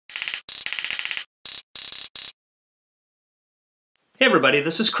Hey everybody,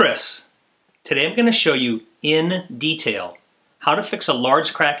 this is Chris. Today I'm going to show you in detail how to fix a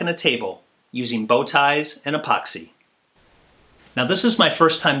large crack in a table using bow ties and epoxy. Now this is my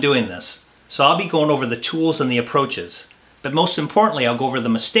first time doing this, so I'll be going over the tools and the approaches, but most importantly I'll go over the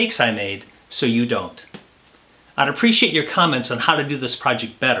mistakes I made so you don't. I'd appreciate your comments on how to do this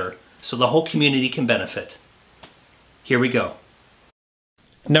project better so the whole community can benefit. Here we go.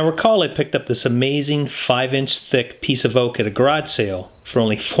 Now recall I picked up this amazing 5-inch thick piece of oak at a garage sale for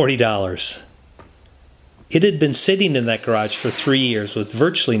only $40. It had been sitting in that garage for 3 years with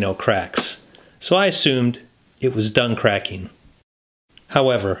virtually no cracks, so I assumed it was done cracking.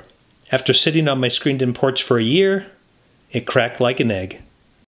 However, after sitting on my screened-in porch for a year, it cracked like an egg.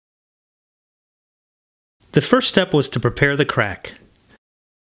 The first step was to prepare the crack.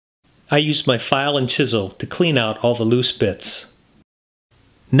 I used my file and chisel to clean out all the loose bits.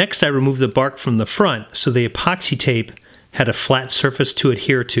 Next, I removed the bark from the front so the epoxy tape had a flat surface to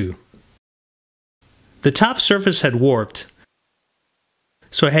adhere to. The top surface had warped,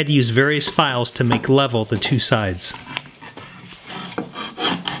 so I had to use various files to make level the two sides.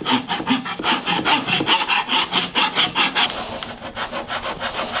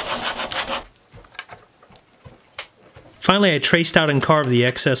 Finally, I traced out and carved the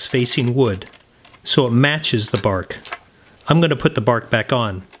excess facing wood so it matches the bark. I'm going to put the bark back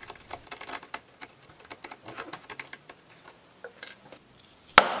on.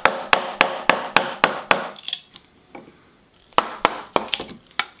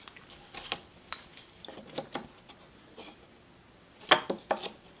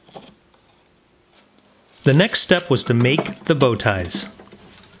 The next step was to make the bow ties.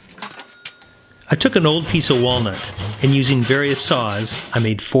 I took an old piece of walnut and using various saws, I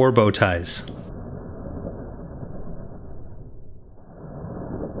made 4 bow ties.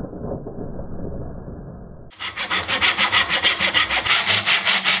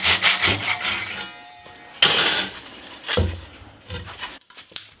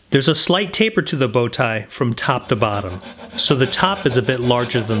 There's a slight taper to the bow tie from top to bottom, so the top is a bit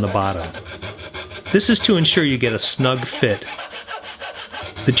larger than the bottom. This is to ensure you get a snug fit.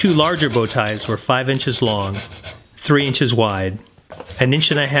 The 2 larger bow ties were 5 inches long, 3 inches wide, 1.5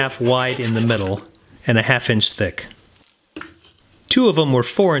 inches wide in the middle, and a 1/2 inch thick. 2 of them were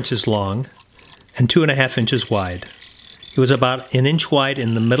 4 inches long and 2.5 inches wide. It was about 1 inch wide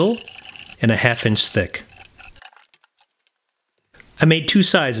in the middle and a 1/2 inch thick. I made 2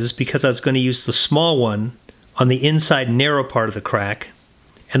 sizes because I was going to use the small one on the inside narrow part of the crack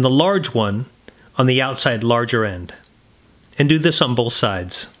and the large one on the outside larger end. And do this on both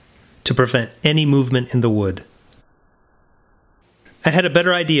sides to prevent any movement in the wood. I had a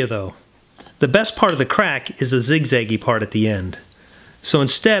better idea though. The best part of the crack is the zigzaggy part at the end. So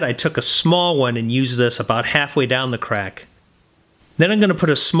instead I took a small one and used this about halfway down the crack. Then I'm going to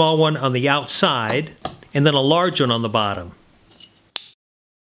put a small one on the outside and then a large one on the bottom.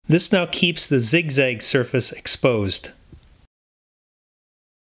 This now keeps the zigzag surface exposed.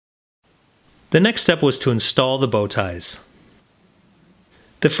 The next step was to install the bow ties.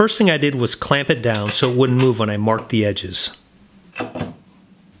 The first thing I did was clamp it down so it wouldn't move when I marked the edges.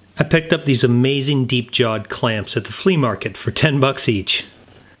 I picked up these amazing deep-jawed clamps at the flea market for $10 each.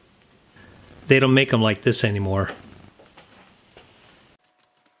 They don't make them like this anymore.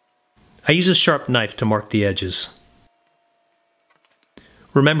 I use a sharp knife to mark the edges.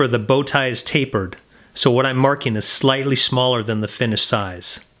 Remember, the bow tie is tapered, so what I'm marking is slightly smaller than the finished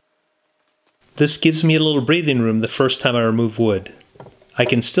size. This gives me a little breathing room the first time I remove wood. I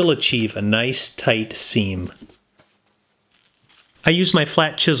can still achieve a nice tight seam. I use my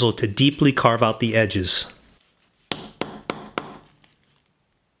flat chisel to deeply carve out the edges.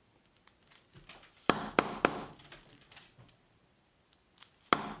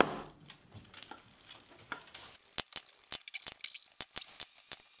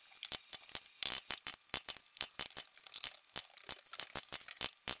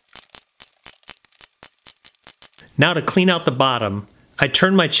 Now to clean out the bottom, I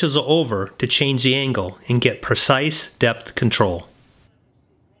turn my chisel over to change the angle and get precise depth control.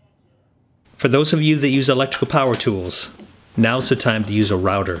 For those of you that use electrical power tools, now's the time to use a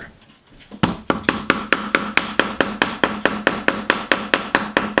router.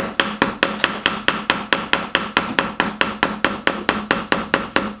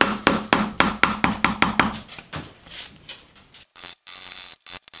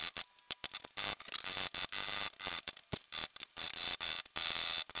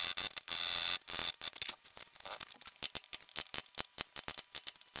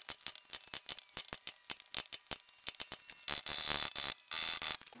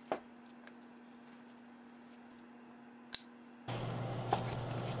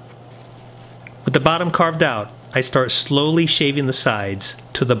 With the bottom carved out, I start slowly shaving the sides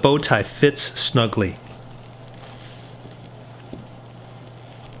till the bow tie fits snugly.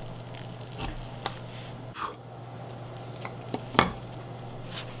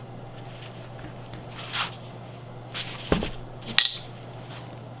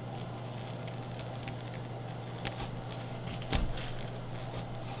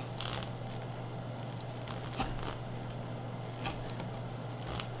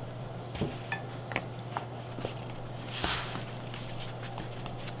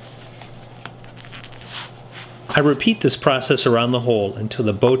 I repeat this process around the hole until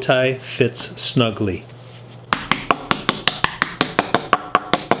the bow tie fits snugly.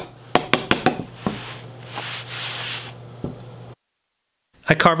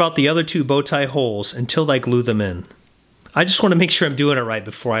 I carve out the other two bow tie holes until I glue them in. I just want to make sure I'm doing it right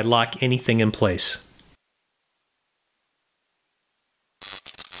before I lock anything in place.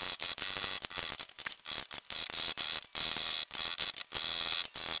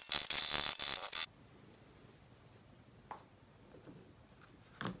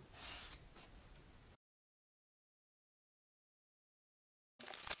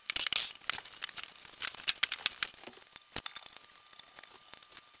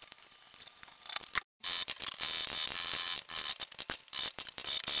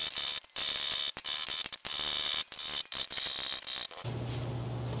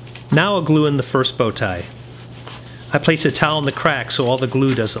 Now I'll glue in the first bow tie. I place a towel in the crack so all the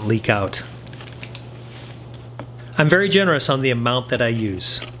glue doesn't leak out. I'm very generous on the amount that I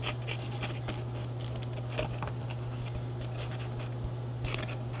use.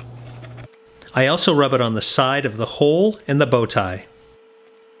 I also rub it on the side of the hole and the bow tie.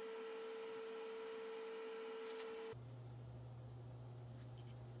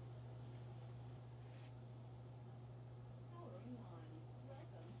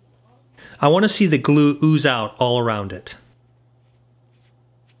 I want to see the glue ooze out all around it.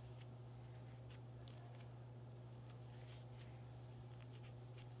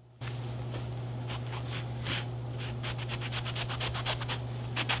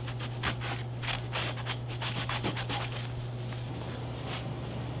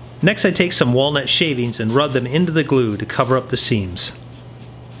 Next, I take some walnut shavings and rub them into the glue to cover up the seams.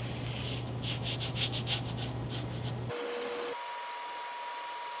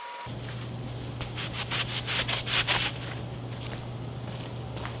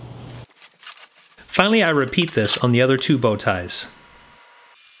 Finally, I repeat this on the other two bow ties.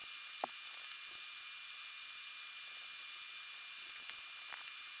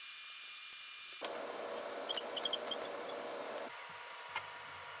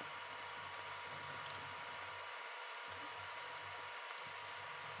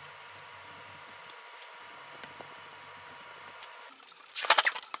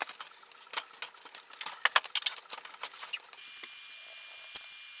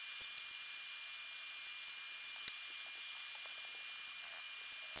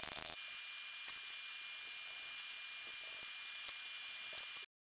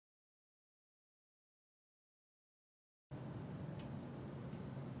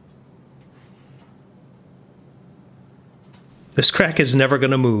 This crack is never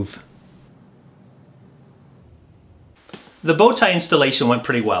going to move. The bow tie installation went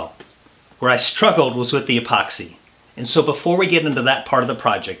pretty well. Where I struggled was with the epoxy. And so before we get into that part of the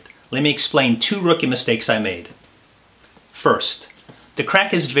project, let me explain two rookie mistakes I made. First, the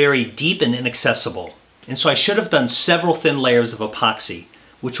crack is very deep and inaccessible, and so I should have done several thin layers of epoxy,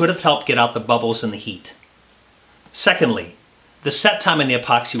 which would have helped get out the bubbles and the heat. Secondly, the set time in the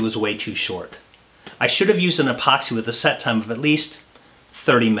epoxy was way too short. I should have used an epoxy with a set time of at least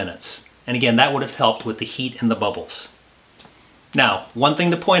 30 minutes. And again, that would have helped with the heat and the bubbles. Now, one thing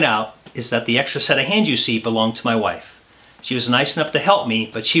to point out is that the extra set of hands you see belonged to my wife. She was nice enough to help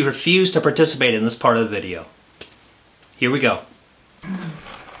me, but she refused to participate in this part of the video. Here we go.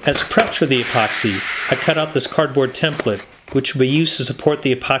 As prep for the epoxy, I cut out this cardboard template, which will be used to support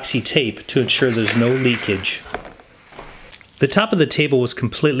the epoxy tape to ensure there's no leakage. The top of the table was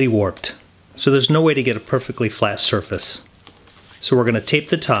completely warped, so there's no way to get a perfectly flat surface. So we're going to tape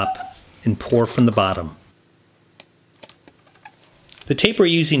the top and pour from the bottom. The tape we're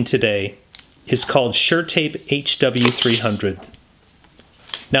using today is called SureTape HW300.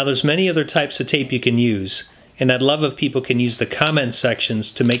 Now there's many other types of tape you can use, and I'd love if people can use the comment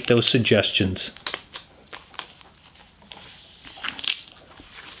sections to make those suggestions.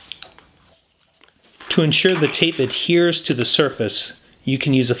 To ensure the tape adheres to the surface, you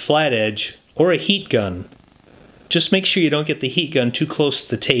can use a flat edge or a heat gun. Just make sure you don't get the heat gun too close to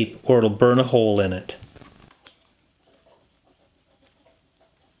the tape or it'll burn a hole in it.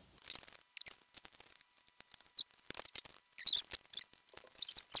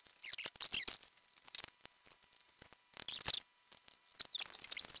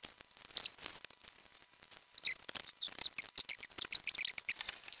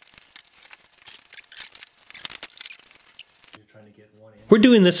 We're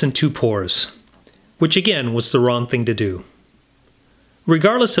doing this in 2 pours, which again was the wrong thing to do.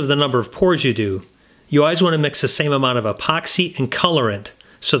 Regardless of the number of pours you do, you always want to mix the same amount of epoxy and colorant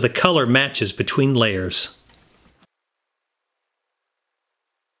so the color matches between layers.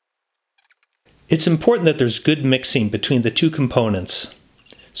 It's important that there's good mixing between the 2 components,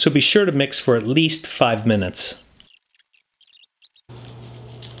 so be sure to mix for at least 5 minutes.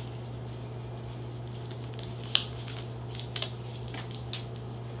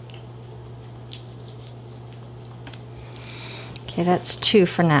 Okay, that's 2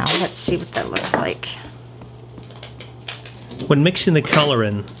 for now. Let's see what that looks like. When mixing the color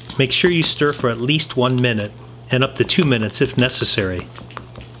in, make sure you stir for at least 1 minute and up to 2 minutes if necessary.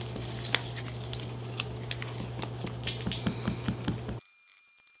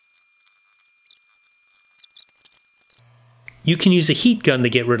 You can use a heat gun to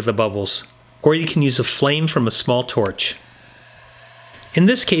get rid of the bubbles, or you can use a flame from a small torch. In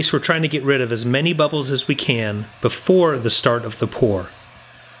this case, we're trying to get rid of as many bubbles as we can before the start of the pour.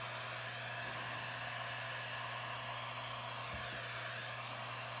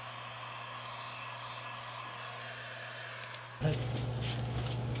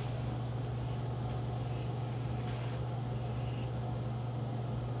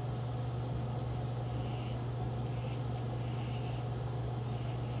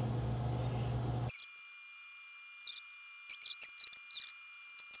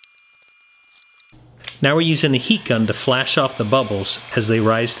 Now we're using a heat gun to flash off the bubbles as they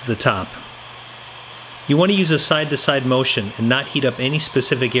rise to the top. You want to use a side-to-side motion and not heat up any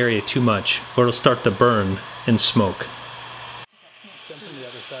specific area too much, or it'll start to burn and smoke. Jump from the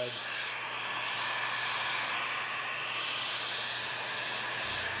other side.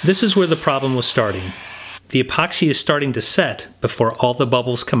 This is where the problem was starting. The epoxy is starting to set before all the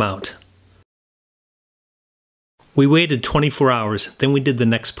bubbles come out. We waited 24 hours, then we did the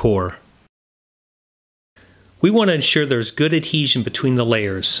next pour. We want to ensure there's good adhesion between the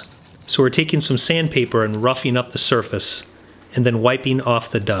layers, so we're taking some sandpaper and roughing up the surface, and then wiping off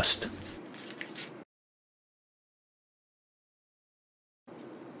the dust.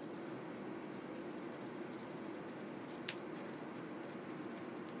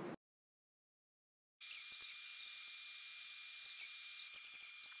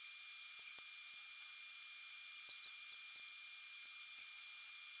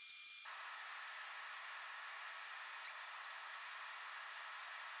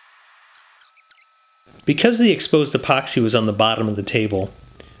 Because the exposed epoxy was on the bottom of the table,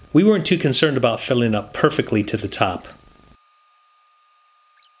 we weren't too concerned about filling up perfectly to the top.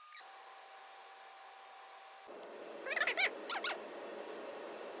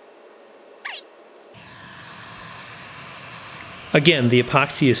 Again, the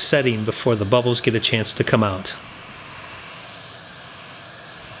epoxy is setting before the bubbles get a chance to come out.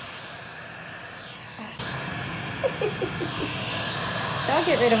 I'll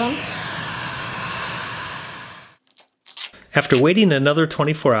get rid of them. After waiting another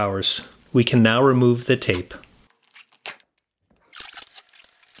 24 hours, we can now remove the tape.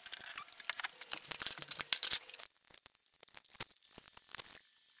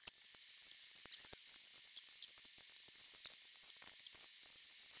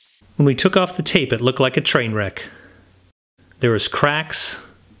 When we took off the tape, it looked like a train wreck. There was cracks,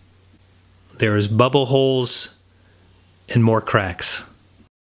 there was bubble holes, and more cracks.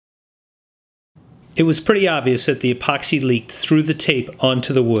 It was pretty obvious that the epoxy leaked through the tape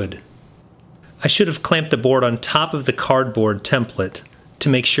onto the wood. I should have clamped the board on top of the cardboard template to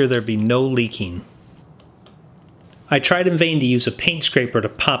make sure there'd be no leaking. I tried in vain to use a paint scraper to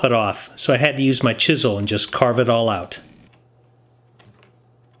pop it off, so I had to use my chisel and just carve it all out.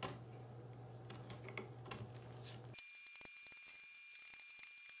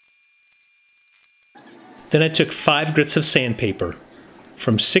 Then I took 5 grits of sandpaper,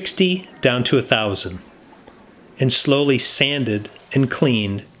 from 60 down to 1,000, and slowly sanded and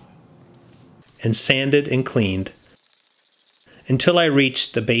cleaned, and sanded and cleaned, until I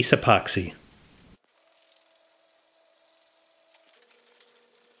reached the base epoxy.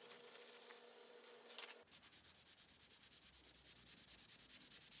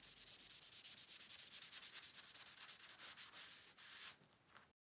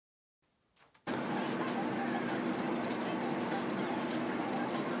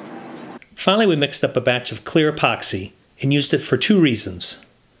 Finally, we mixed up a batch of clear epoxy and used it for 2 reasons.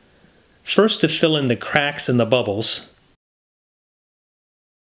 First, to fill in the cracks and the bubbles,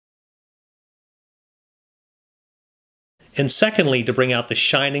 and secondly, to bring out the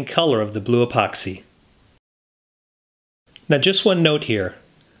shine and color of the blue epoxy. Now, just one note here.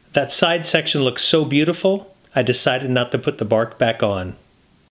 That side section looks so beautiful, I decided not to put the bark back on.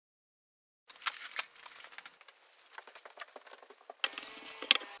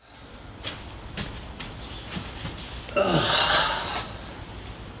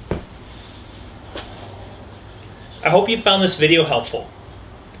 I hope you found this video helpful.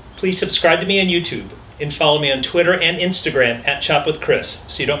 Please subscribe to me on YouTube and follow me on Twitter and Instagram @ChopWithChris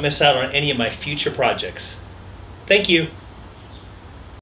so you don't miss out on any of my future projects. Thank you.